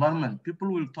about environment,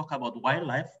 people will talk about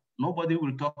wildlife, nobody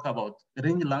will talk about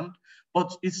rangeland,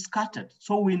 but it's scattered.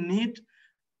 So we need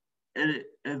a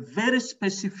very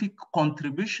specific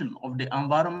contribution of the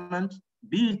environment,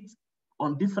 be it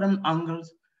on different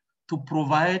angles, to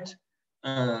provide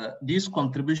this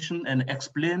contribution and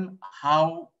explain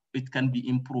how it can be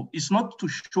improved. It's not to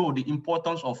show the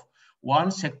importance of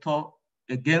one sector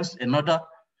against another,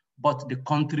 but the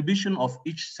contribution of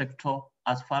each sector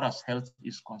as far as health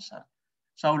is concerned.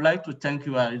 So I would like to thank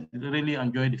you. I really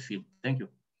enjoyed the field. Thank you.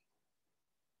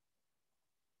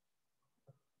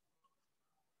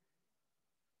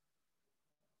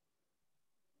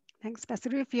 Thanks,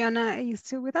 Pastor Fiona. Are you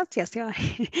still with us? Yes, you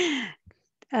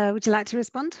are. Would you like to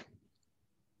respond?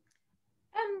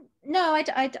 No, I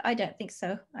don't think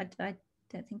so. I don't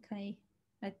think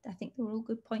I think they're all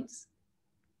good points.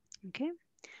 Okay.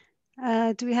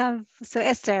 Do we have, so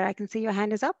Esther, I can see your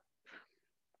hand is up.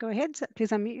 Go ahead,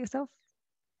 please unmute yourself.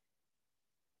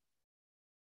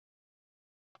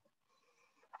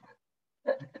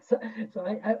 So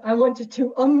I wanted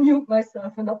to unmute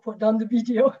myself and not put on the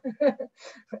video.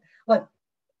 Well,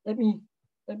 let me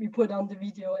put on the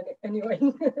video anyway.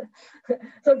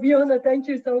 So Fiona, thank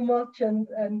you so much, and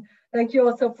thank you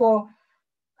also for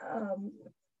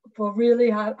really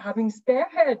having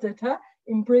spearheaded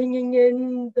in bringing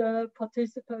in the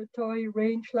participatory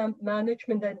rangeland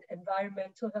management and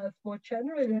environmental health more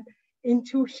generally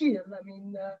into HEAL. I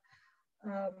mean,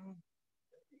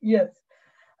 yes.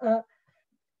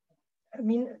 I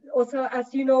mean, also,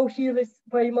 as you know, HEAL is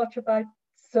very much about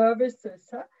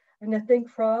services. And I think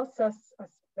for us as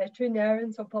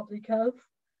veterinarians or public health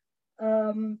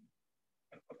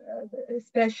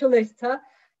specialists,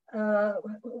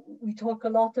 we talk a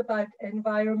lot about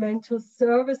environmental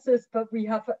services, but we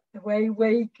have a very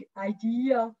vague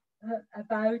idea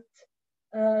about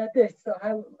this. So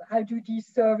how do these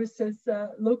services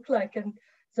look like? And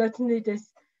certainly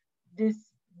this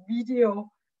video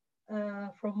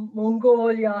from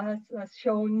Mongolia has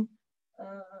shown,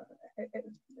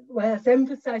 has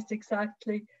emphasized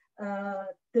exactly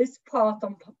this part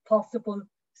on possible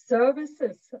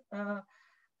services.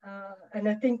 And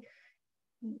I think,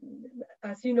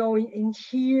 as you know, in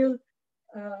HEAL,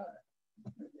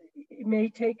 it may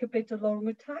take a bit of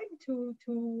longer time to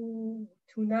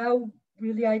now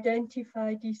really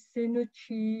identify these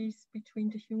synergies between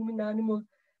the human, animal,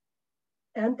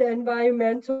 and the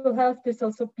environmental health. There's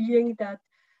also being that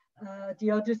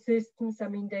the other systems, I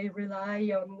mean, they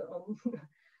rely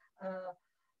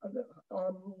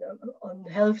on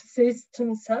health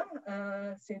systems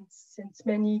since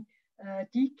many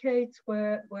decades,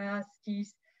 whereas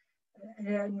these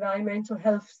environmental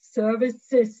health service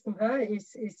system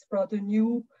is rather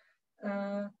new.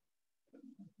 I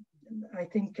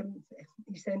think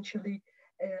essentially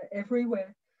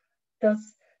everywhere.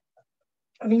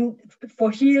 I mean, for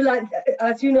HEAL,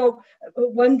 as you know,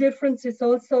 one difference is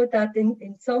also that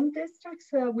in some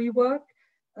districts we work,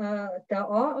 there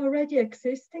are already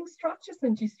existing structures,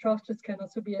 and these structures can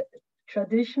also be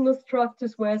traditional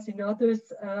structures, whereas in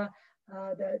others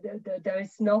there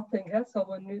is nothing. So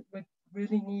one would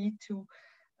really need to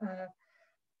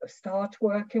start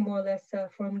working more or less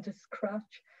from the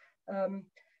scratch.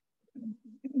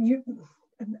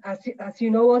 As you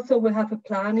know, also we'll have a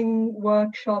planning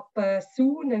workshop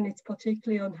soon, and it's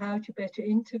particularly on how to better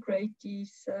integrate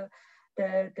these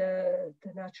the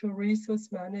natural resource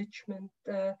management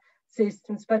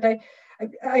systems. But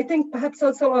I think perhaps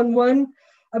also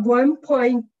at one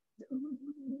point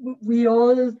we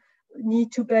all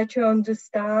need to better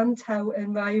understand how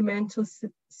environmental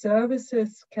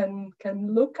services can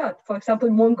look at. For example,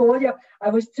 Mongolia, I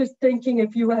was just thinking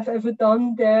if you have ever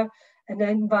done there an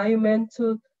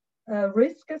environmental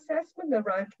risk assessment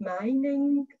around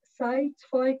mining sites,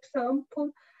 for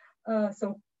example.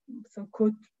 So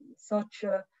could such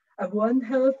a One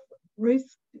Health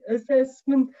risk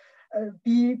assessment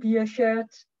be a shared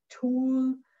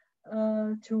tool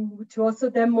to also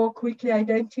then more quickly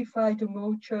identify the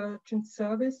most urgent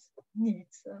service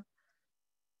needs?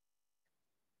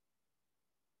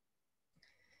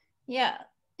 Yeah.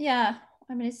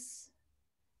 I mean,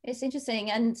 it's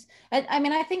interesting, and I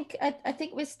mean, I think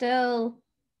we're still.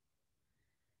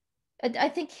 I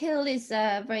think HIL is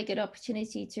a very good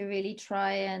opportunity to really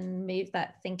try and move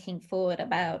that thinking forward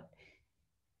about,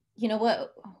 you know,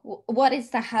 what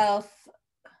is the health,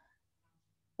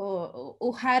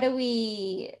 or how do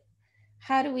we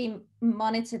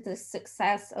monitor the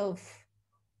success of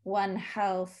One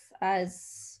Health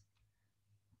as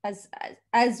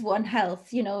One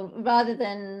Health, you know, rather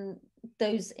than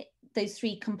those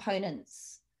three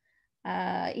components.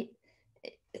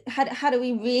 How do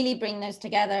we really bring those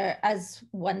together as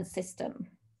one system,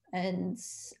 and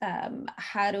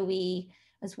how do we,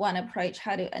 as one approach,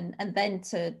 and then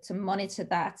to monitor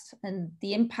that and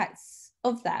the impacts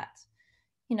of that?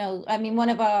 You know, I mean, one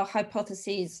of our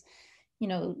hypotheses, you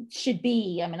know, should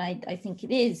be, I mean, I think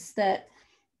it is that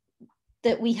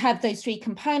we have those three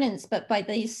components, but by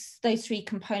those three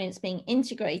components being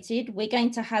integrated, we're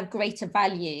going to have greater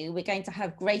value, we're going to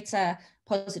have greater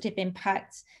positive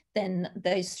impact than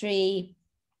those three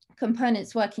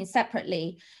components working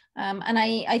separately. And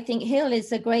I think HIL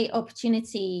is a great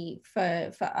opportunity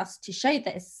for us to show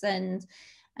this. And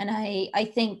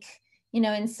I think, you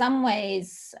know, in some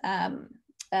ways,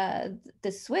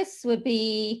 the Swiss would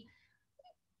be,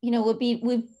 you know, would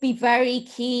be very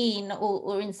keen,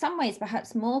 or in some ways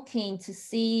perhaps more keen, to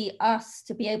see us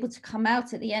to be able to come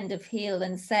out at the end of HIL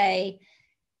and say,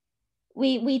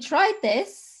 we tried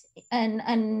this, and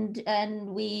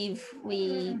we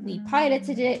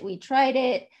piloted it, we tried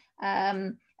it,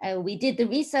 we did the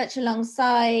research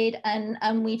alongside,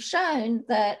 and we've shown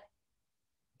that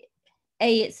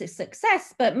it's a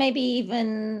success, but maybe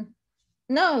even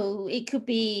no, it could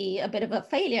be a bit of a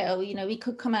failure. You know, we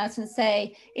could come out and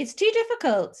say it's too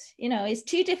difficult. You know, it's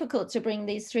too difficult to bring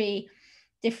these three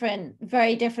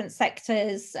very different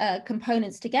sectors,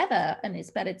 components together, and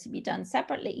it's better to be done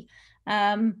separately.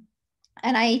 And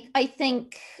I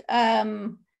think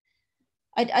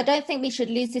I don't think we should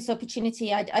lose this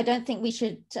opportunity. I don't think we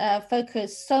should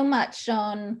focus so much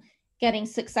on getting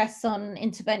success on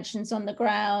interventions on the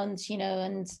ground, you know,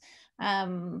 and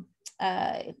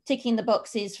ticking the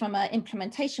boxes from an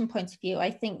implementation point of view. I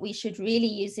think we should really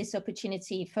use this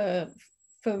opportunity for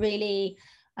really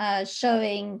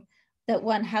showing that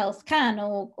One Health can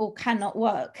or cannot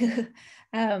work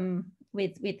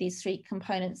with these three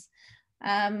components.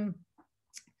 And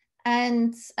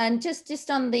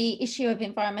just on the issue of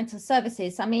environmental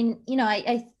services, I mean, you know,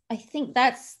 I think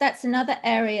that's another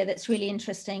area that's really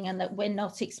interesting and that we're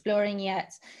not exploring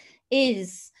yet.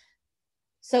 Is,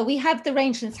 so we have the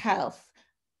Rangelands Health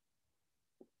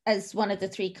as one of the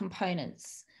three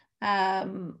components.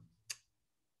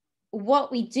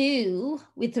 What we do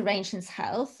with the Rangelands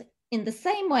Health, in the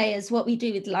same way as what we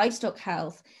do with livestock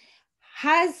health,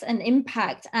 has an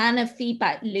impact and a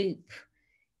feedback loop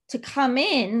to come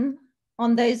in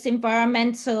on those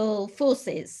environmental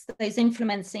forces, those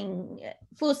influencing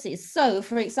forces. So,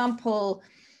 for example,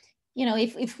 you know,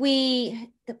 if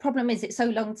the problem is it's so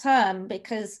long term,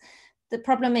 because the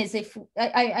problem is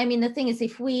I mean, the thing is,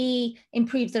 if we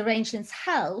improve the Rangelands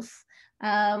Health,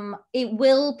 it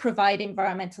will provide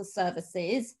environmental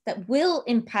services that will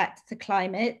impact the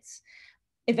climate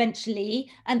eventually,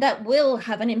 and that will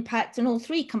have an impact on all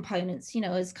three components, you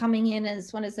know, as coming in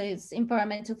as one of those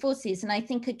environmental forces. And I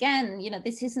think, again, you know,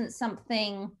 this isn't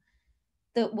something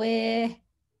that we're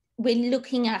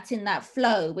looking at in that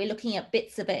flow. We're looking at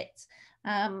bits of it.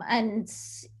 And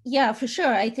yeah, for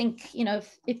sure, I think, you know,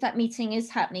 if that meeting is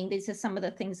happening, these are some of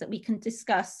the things that we can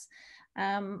discuss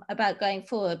about going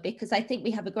forward, because I think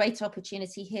we have a great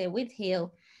opportunity here with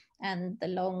HEAL and the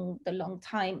long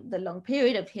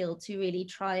period of heal to really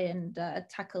try and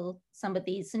tackle some of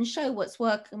these and show what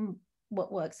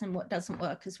works and what doesn't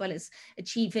work, as well as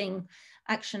achieving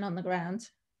action on the ground.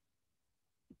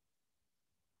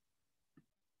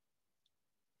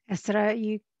 Esther,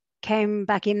 you came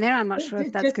back in there. I'm not sure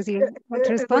if that's because you want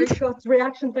to respond. Very short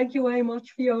reaction. Thank you very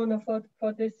much, Fiona,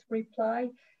 for this reply.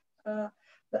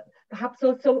 But perhaps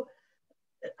also,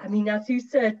 I mean, as you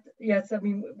said, yes, I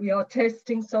mean, we are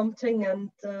testing something and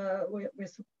we're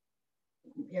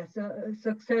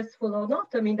successful or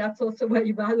not. I mean, that's also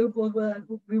very valuable.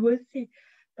 We will see.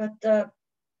 But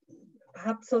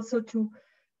perhaps also to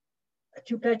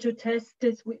better test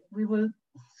this, we will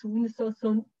soon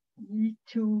also need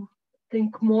to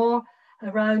think more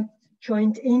around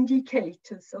joint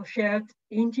indicators or shared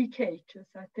indicators.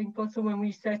 I think also when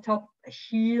we set up a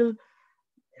HEAL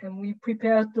and we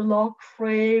prepared the log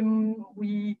frame,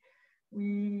 we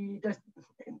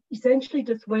essentially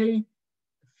there's very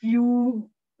few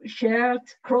shared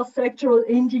cross-sectoral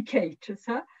indicators.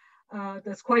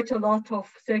 There's quite a lot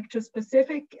of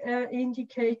sector-specific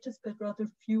indicators, but rather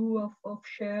few of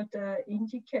shared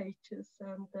indicators.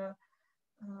 And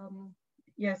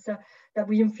yes, that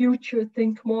we in future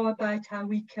think more about how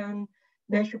we can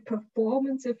measure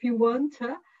performance, if you want,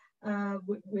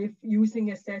 with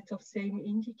using a set of same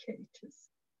indicators.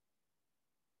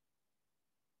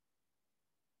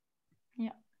 Yeah.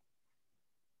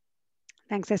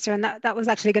 Thanks, Esther. And that was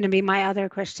actually going to be my other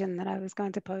question that I was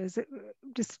going to pose.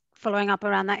 Just following up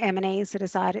around that M&A set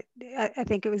aside, I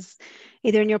think it was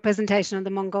either in your presentation or the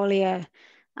Mongolia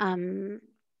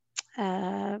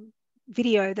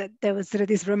video that there was sort of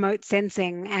this remote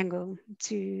sensing angle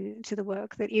to the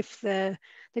work, that if the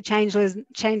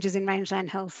changes in rangeland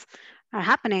health are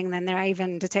happening, then they're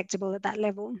even detectable at that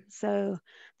level. So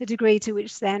the degree to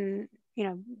which then, you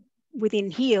know, within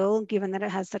HEAL, given that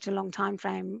it has such a long time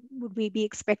frame, would we be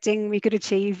expecting we could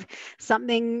achieve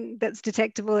something that's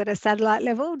detectable at a satellite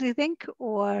level, do you think?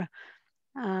 Or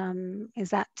is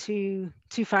that too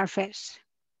far-fetched?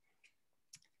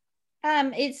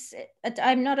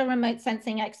 I'm not a remote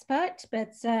sensing expert,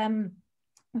 but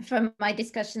from my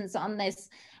discussions on this,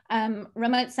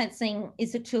 remote sensing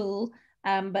is a tool,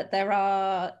 but there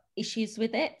are issues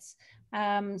with it.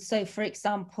 So for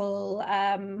example,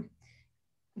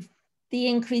 the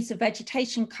increase of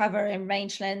vegetation cover in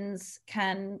rangelands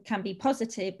can be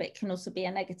positive, but it can also be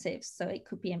a negative. So it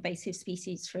could be invasive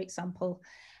species, for example.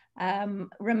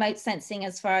 Remote sensing,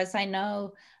 as far as I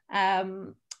know,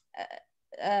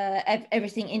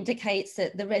 everything indicates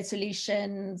that the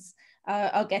resolutions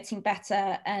are getting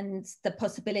better, and the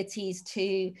possibilities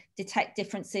to detect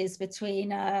differences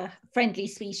between a friendly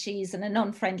species and a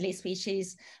non-friendly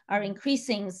species are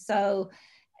increasing. So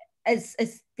as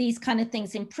these kind of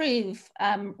things improve,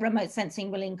 remote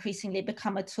sensing will increasingly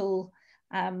become a tool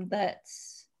that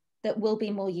will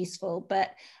be more useful.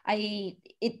 But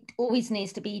it always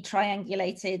needs to be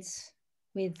triangulated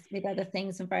with other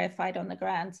things and verified on the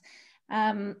ground.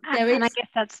 And I guess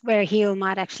that's where HEAL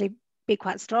might actually be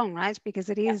quite strong, right? Because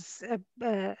it is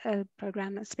a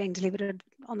program that's being delivered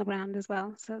on the ground as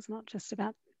well. So it's not just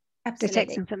about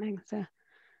detecting something. So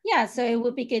yeah, so it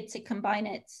would be good to combine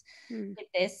it with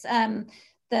this.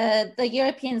 The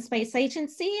European Space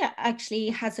Agency actually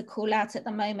has a call out at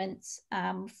the moment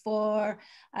for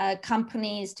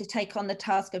companies to take on the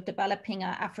task of developing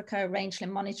an Africa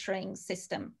rangeland monitoring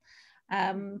system.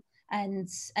 And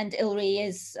ILRI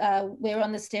is, we're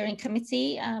on the steering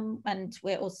committee, and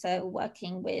we're also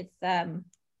working with,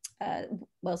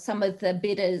 well, some of the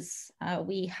bidders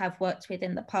we have worked with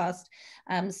in the past.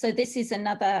 So this is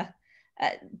another,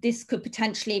 this could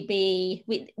potentially be,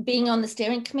 being on the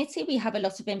steering committee, we have a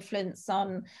lot of influence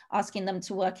on asking them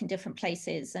to work in different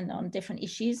places and on different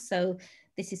issues. So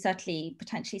this is certainly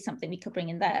potentially something we could bring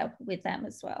in there with them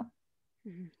as well.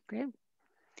 Great.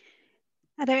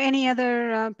 Are there any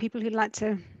other people who'd like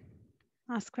to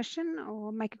ask a question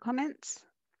or make a comment?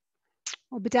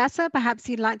 Or Badassa, perhaps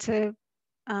you'd like to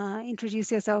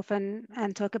introduce yourself and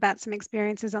talk about some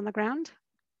experiences on the ground?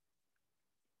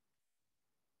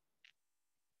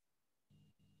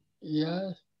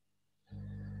 Yeah.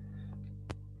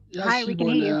 Hi, we can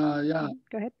hear you. Yeah.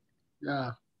 Go ahead.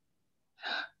 Yeah.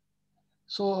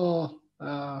 So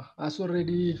as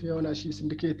already Fiona, she's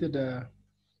indicated,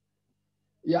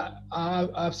 yeah,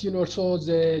 I've seen also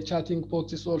the chatting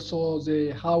boxes, also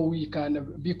the how we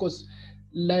can, because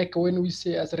like when we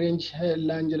say as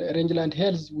rangeland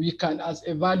health, we can as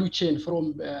a value chain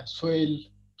from soil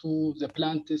to the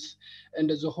plants and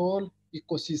the whole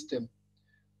ecosystem.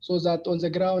 So that on the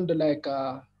ground, like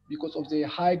because of the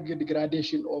high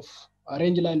degradation of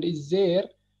rangeland is there,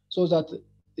 so that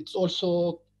it's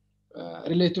also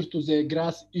related to the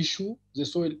grass issue, the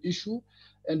soil issue,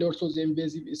 and also the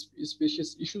invasive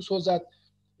species issue, so that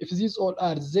if these all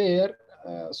are there,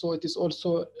 so it is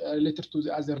also related to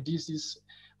the other diseases.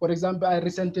 For example, I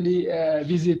recently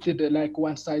visited like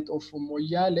one site of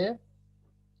Moyale,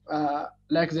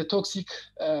 like the toxic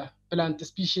plant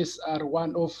species are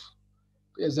one of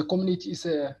the community is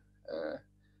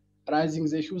rising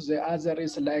the issues. The other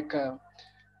is like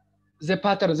the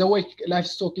pattern, the way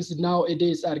livestock is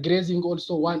nowadays are grazing,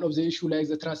 also one of the issue, like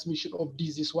the transmission of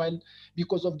disease, while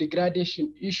because of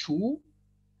degradation issue,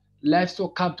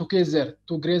 livestock come together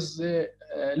to graze a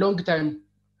long time.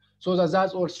 So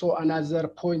that's also another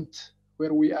point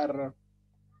where we are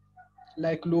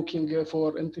like looking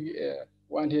for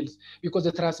One Health, because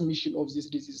the transmission of this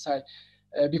disease is high.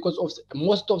 Because of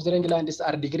most of the rangelands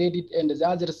are degraded and the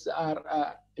others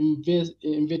are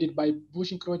invaded by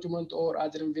bush encroachment or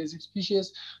other invasive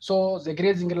species. So the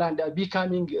grazing land are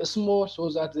becoming small, so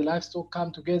that the livestock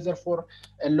come together for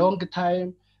a long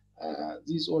time.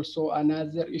 This is also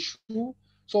another issue.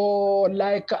 So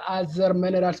like other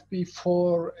minerals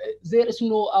before, there is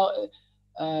no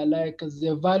like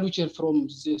the value chain from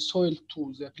the soil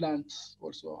to the plant,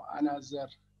 also another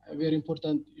very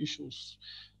important issues.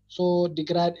 So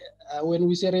when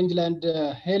we say rangeland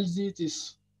healthy, it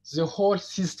is the whole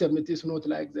system. It is not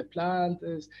like the plant,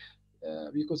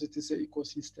 because it is an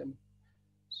ecosystem.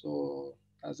 So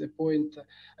as a point,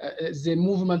 the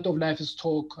movement of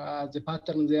livestock, the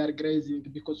pattern they are grazing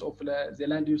because of the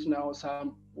land use now,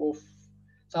 some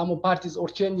parties are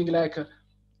changing, like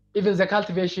even the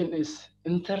cultivation is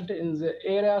entered in the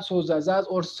area, so that's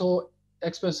also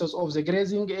expenses of the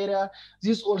grazing area.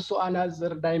 This is also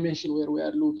another dimension where we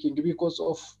are looking because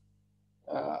of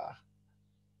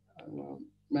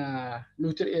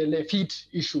feed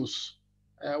issues.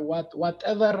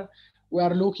 Whatever we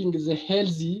are looking is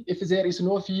healthy. If there is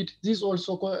no feed, this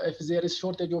also, if there is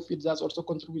shortage of feed, that's also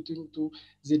contributing to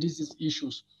the disease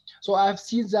issues. So I've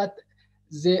seen that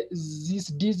this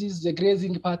disease, the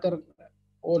grazing pattern,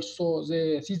 also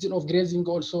the season of grazing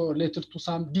also related to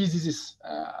some diseases,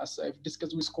 as I've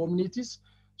discussed with communities.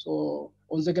 So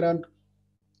on the ground,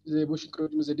 the bush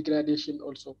encroachment, the degradation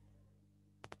also,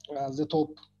 the top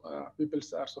people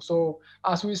are. So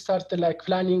as we start like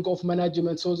planning of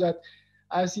management, so that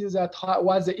I see that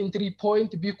was the entry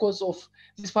point, because of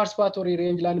this participatory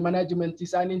rangeland management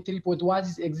is an entry point. What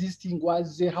is existing,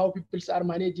 was there, how people are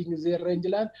managing their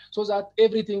rangeland, so that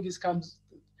everything comes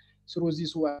through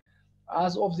this one.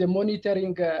 As of the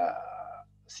monitoring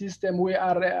system, we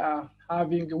are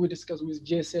we discussed with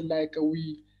JSL, like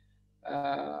we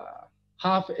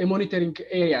have a monitoring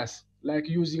areas, like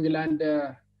using land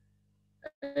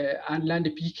and land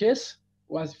PKs,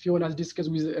 was Fiona's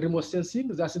discussed with remote sensing.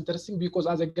 That's interesting, because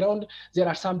as a ground, there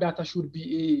are some data should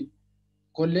be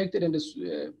collected and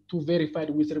to verified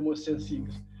with remote sensing.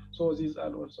 So these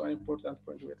are also an important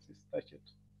point where this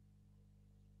touched.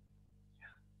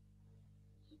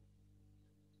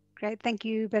 Great, thank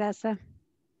you, Berasa.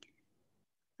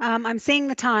 I'm seeing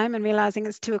the time and realizing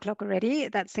it's 2 o'clock already.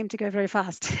 That seemed to go very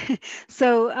fast.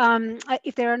 So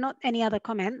if there are not any other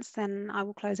comments, then I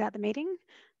will close out the meeting.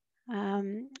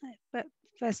 But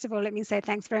first of all, let me say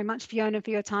thanks very much, Fiona,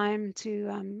 for your time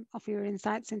to offer your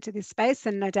insights into this space.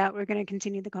 And no doubt we're going to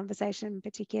continue the conversation,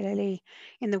 particularly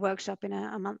in the workshop in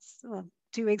a month's, well,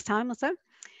 2 weeks' time or so.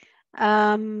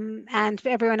 And for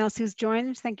everyone else who's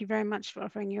joined, thank you very much for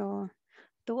offering your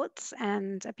thoughts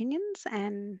and opinions,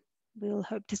 and we'll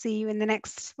hope to see you in the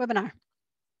next webinar.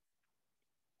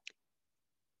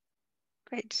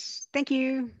 Great, thank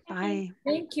you, bye.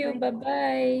 Thank you,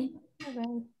 bye-bye.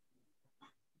 Bye-bye.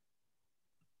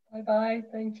 Bye-bye,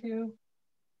 thank you.